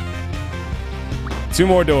 2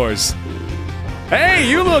 more doors. Hey,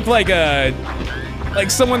 you look like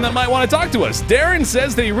someone that might want to talk to us. Darren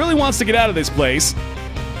says that he really wants to get out of this place.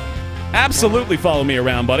 Absolutely follow me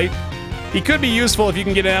around, buddy. He could be useful if you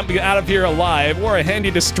can get out of here alive, or a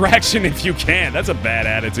handy distraction if you can. That's a bad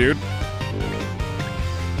attitude.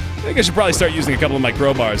 I think I should probably start using a couple of my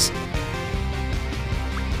crowbars.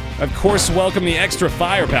 Of course, welcome the extra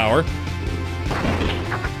firepower.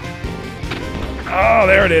 Oh,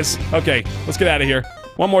 there it is. Okay, let's get out of here.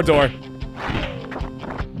 One more door.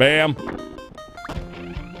 Bam.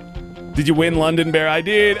 Did you win London, Baer? I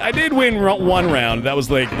did win one round. That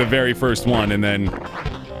was like the very first one, and then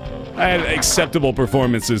I had acceptable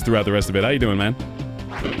performances throughout the rest of it. How you doing, man?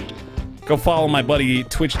 Go follow my buddy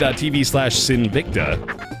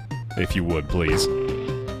twitch.tv/Sinvicta, if you would, please.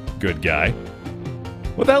 Good guy.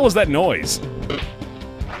 What the hell was that noise?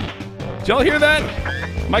 Did y'all hear that?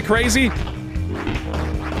 Am I crazy?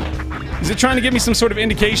 Is it trying to give me some sort of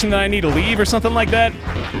indication that I need to leave or something like that?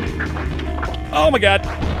 Oh my god.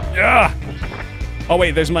 Ugh. Oh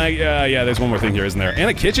wait, there's my, yeah, there's one more thing here, isn't there? And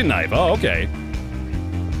a kitchen knife. Oh, okay.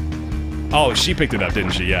 Oh, she picked it up,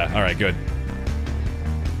 didn't she? Yeah, alright, good.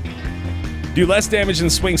 Do less damage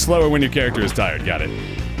and swing slower when your character is tired. Got it.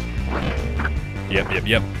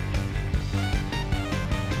 Yep.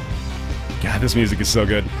 God, this music is so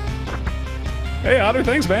good. Hey, Otter,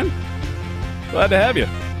 thanks, man. Glad to have you.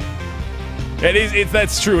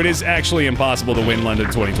 That's true. It is actually impossible to win London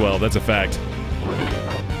 2012. That's a fact.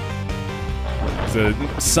 It's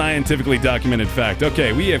a scientifically documented fact.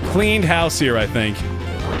 Okay, we have cleaned house here, I think.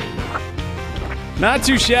 Not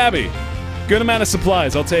too shabby. Good amount of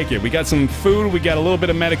supplies. I'll take it. We got some food. We got a little bit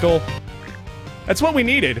of medical. That's what we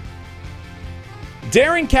needed.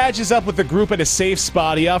 Darren catches up with the group at a safe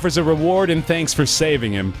spot. He offers a reward and thanks for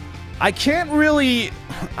saving him. I can't really...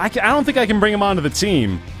 I don't think I can bring him onto the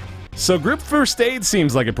team. So group first aid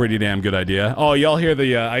seems like a pretty damn good idea. Oh, y'all hear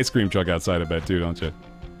the ice cream truck outside, I bet, too, don't you?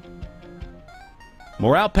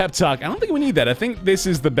 Morale pep talk. I don't think we need that. I think this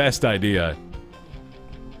is the best idea.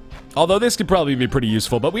 Although this could probably be pretty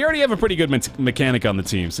useful, but we already have a pretty good mechanic on the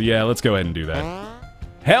team, so yeah, let's go ahead and do that.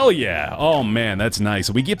 Hell yeah! Oh man, that's nice.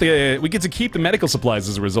 We get to keep the medical supplies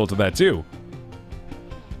as a result of that too.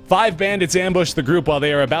 5 bandits ambush the group while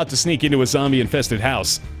they are about to sneak into a zombie-infested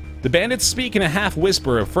house. The bandits speak in a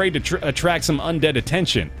half-whisper, afraid to attract some undead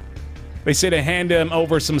attention. They say to hand them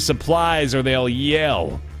over some supplies or they'll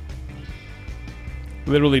yell.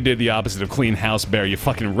 Literally did the opposite of clean house, Baer. You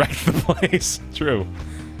fucking wrecked the place. True.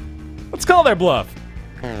 Let's call their bluff.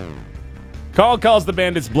 Carl calls the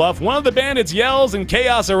bandits bluff. One of the bandits yells and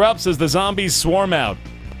chaos erupts as the zombies swarm out.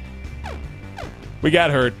 We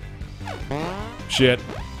got hurt. Shit.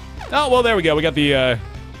 Oh, well, there we go. We got the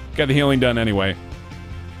healing done anyway.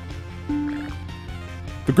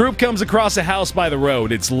 The group comes across a house by the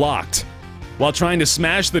road. It's locked. While trying to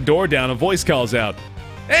smash the door down, a voice calls out,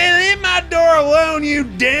 "Hey, leave my door alone, you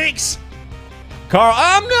dinks!" Carl,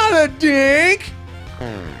 I'm not a dink!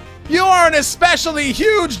 You are an especially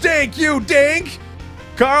huge dink, you dink!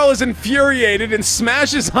 Carl is infuriated and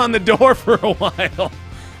smashes on the door for a while.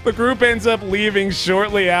 The group ends up leaving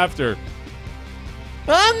shortly after.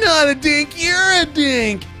 I'm not a dink, you're a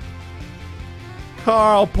dink!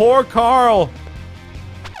 Carl, poor Carl.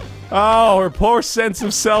 Oh, her poor sense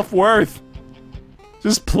of self-worth.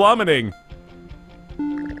 Just plummeting.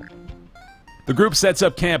 The group sets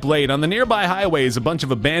up camp late. On the nearby highway is a bunch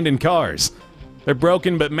of abandoned cars. They're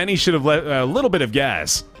broken, but many should have let a little bit of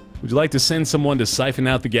gas. Would you like to send someone to siphon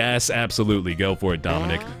out the gas? Absolutely. Go for it,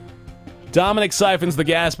 Dominic. Dominic siphons the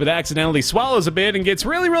gas, but accidentally swallows a bit and gets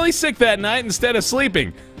really, really sick that night instead of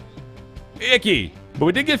sleeping. Icky. But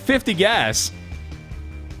we did get 50 gas.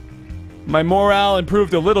 My morale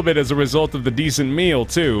improved a little bit as a result of the decent meal,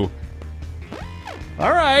 too.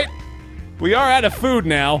 Alright. We are out of food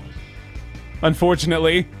now.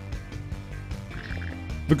 Unfortunately.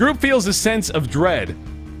 The group feels a sense of dread.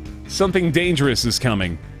 Something dangerous is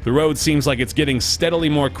coming. The road seems like it's getting steadily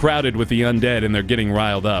more crowded with the undead and they're getting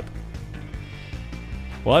riled up.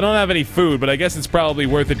 Well, I don't have any food, but I guess it's probably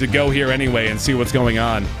worth it to go here anyway and see what's going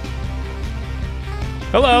on.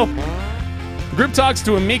 Hello. The group talks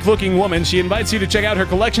to a meek-looking woman. She invites you to check out her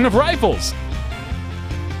collection of rifles.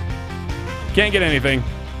 Can't get anything.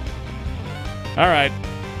 Alright.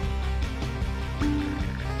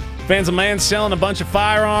 Fans of man selling a bunch of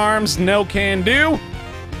firearms. No can do.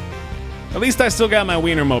 At least I still got my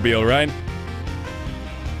Wienermobile, right?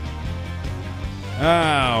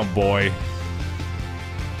 Oh, boy.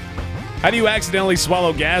 How do you accidentally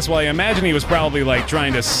swallow gas? Well, I imagine he was probably, like,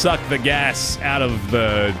 trying to suck the gas out of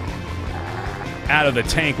the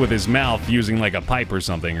tank with his mouth using, like, a pipe or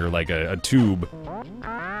something, or, like, a tube.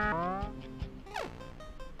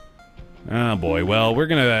 Oh, boy. Well, we're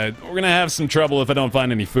gonna have some trouble if I don't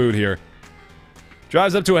find any food here.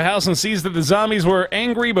 Drives up to a house and sees that the zombies were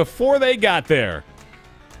angry before they got there.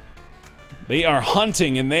 They are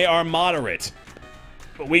hunting, and they are moderate.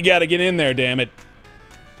 But we gotta get in there, damn it.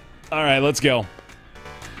 Alright, let's go.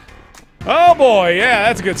 Oh boy, yeah,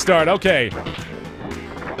 that's a good start. Okay.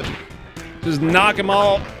 Just knock them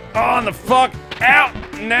all on the fuck out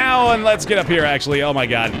now, and let's get up here, actually. Oh my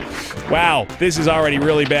god. Wow, this is already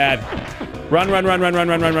really bad. Run, run, run, run, run,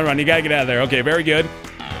 run, run, run, run. You gotta get out of there. Okay, very good.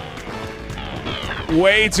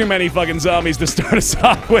 Way too many fucking zombies to start us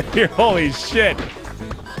off with here. Holy shit.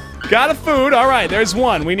 Got a food. Alright, there's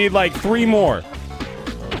one. We need like 3 more.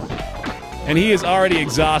 And he is already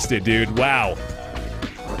exhausted, dude. Wow.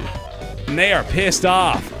 And they are pissed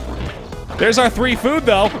off. There's our 3 food,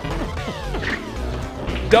 though.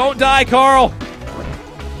 Don't die, Carl.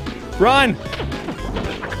 Run.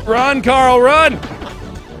 Run, Carl, run.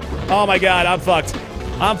 Oh my god, I'm fucked.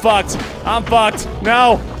 I'm fucked. I'm fucked.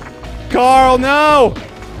 No. Carl, no.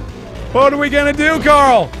 What are we gonna do,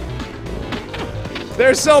 Carl?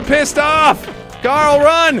 They're so pissed off. Carl,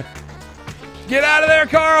 run. Get out of there,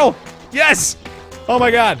 Carl. Yes! Oh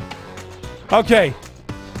my god. Okay.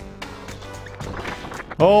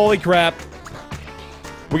 Holy crap.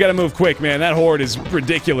 We gotta move quick, man. That horde is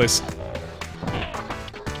ridiculous.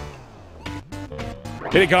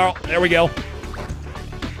 Hit it, Carl. There we go.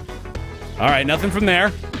 Alright, nothing from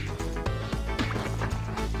there.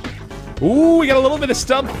 Ooh, we got a little bit of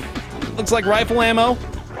stuff. Looks like rifle ammo.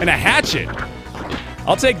 And a hatchet.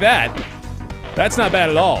 I'll take that. That's not bad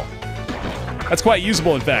at all. That's quite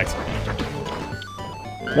usable, in fact.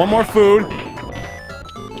 One more food.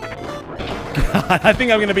 God, I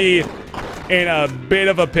think I'm gonna be in a bit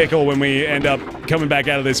of a pickle when we end up coming back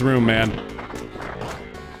out of this room, man.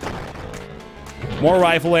 More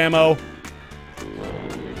rifle ammo.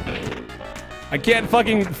 I can't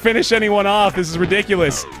fucking finish anyone off. This is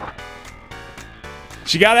ridiculous.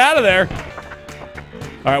 She got out of there.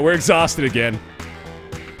 Alright, we're exhausted again.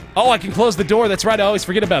 Oh, I can close the door. That's right, I always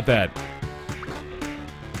forget about that.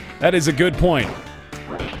 That is a good point.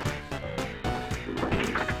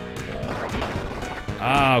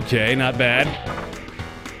 Okay, not bad.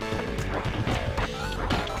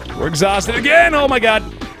 We're exhausted again! Oh my god!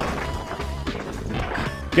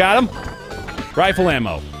 Got him. Rifle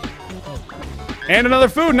ammo. And another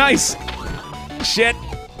food, nice! Shit.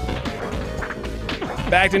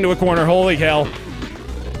 Backed into a corner, holy hell.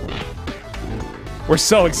 We're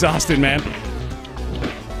so exhausted, man.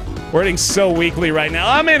 We're hitting so weakly right now.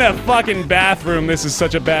 I'm in a fucking bathroom. This is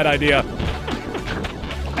such a bad idea.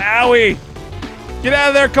 Owie! Get out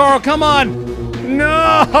of there, Carl, come on!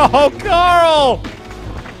 No, Carl!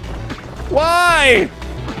 Why?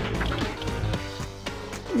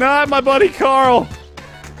 Not my buddy Carl.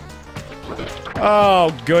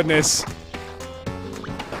 Oh, goodness.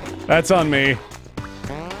 That's on me.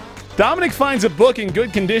 Dominic finds a book in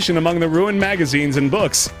good condition among the ruined magazines and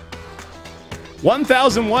books.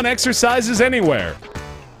 1001 exercises anywhere.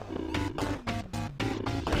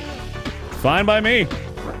 Fine by me.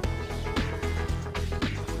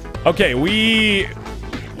 Okay, we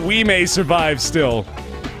may survive still.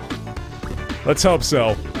 Let's hope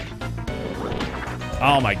so.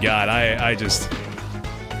 Oh my god, I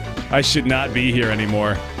should not be here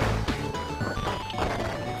anymore.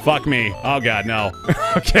 Fuck me. Oh god, no.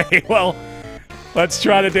 Okay, well, let's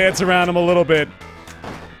try to dance around him a little bit.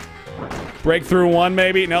 Break through one,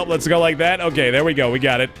 maybe? Nope, let's go like that. Okay, there we go, we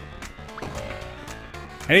got it.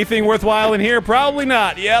 Anything worthwhile in here? Probably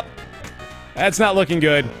not, yep. That's not looking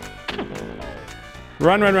good.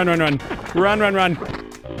 Run, run, run, run, run. Run, run, run.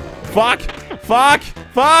 Fuck! Fuck!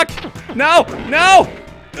 Fuck! No! No!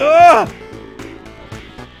 Ugh!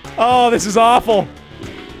 Oh, this is awful.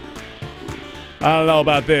 I don't know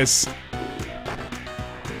about this.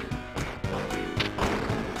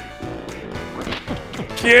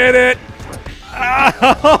 Get it!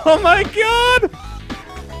 Oh my god!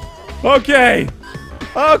 Okay.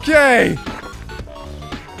 Okay.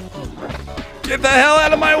 Get the hell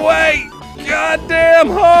out of my way! God damn!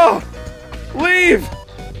 Oh! Leave!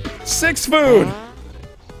 6 food!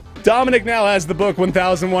 Dominic now has the book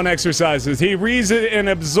 1001 Exercises. He reads it and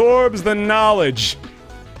absorbs the knowledge.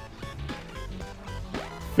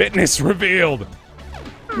 Fitness revealed.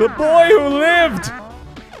 The boy who lived.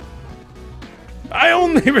 I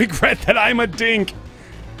only regret that I'm a dink.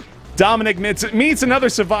 Dominic meets another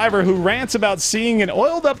survivor who rants about seeing an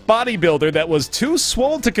oiled-up bodybuilder that was too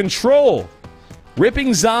swole to control,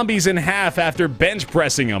 ripping zombies in half after bench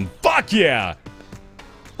pressing them. Fuck yeah!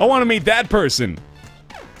 I want to meet that person.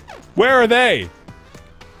 Where are they?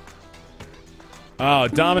 Oh,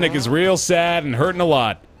 Dominic is real sad and hurting a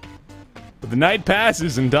lot. But the night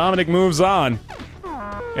passes and Dominic moves on.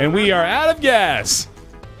 And we are out of gas.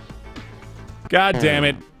 God damn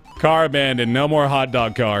it. Car abandoned. No more hot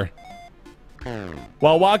dog car.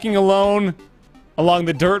 While walking alone along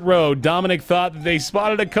the dirt road, Dominic thought that they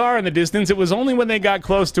spotted a car in the distance. It was only when they got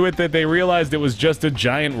close to it that they realized it was just a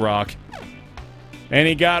giant rock. And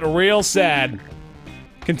he got real sad.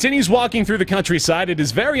 Continues walking through the countryside. It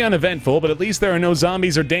is very uneventful, but at least there are no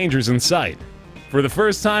zombies or dangers in sight. For the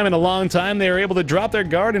first time in a long time, they are able to drop their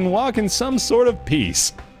guard and walk in some sort of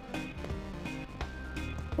peace.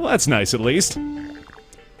 Well, that's nice at least.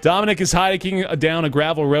 Dominic is hiking down a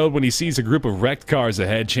gravel road when he sees a group of wrecked cars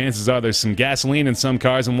ahead. Chances are there's some gasoline in some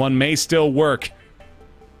cars and one may still work.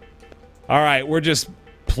 Alright, we're just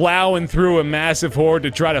plowing through a massive horde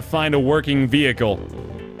to try to find a working vehicle.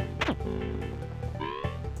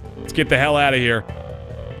 Let's get the hell out of here.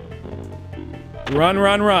 Run,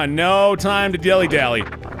 run, run. No time to dilly-dally.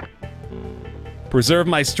 Preserve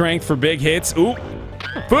my strength for big hits. Ooh.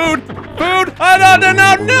 Food! Food! Oh, no, no,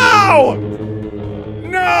 no, no!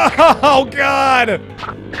 No! God!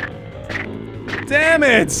 Damn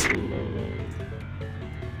it!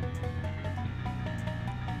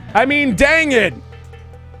 I mean, dang it!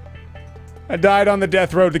 I died on the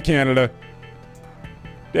death road to Canada.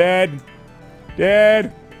 Dead.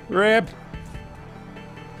 Dead. Rip.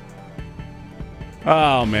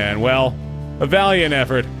 Oh, man. Well, a valiant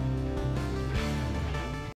effort.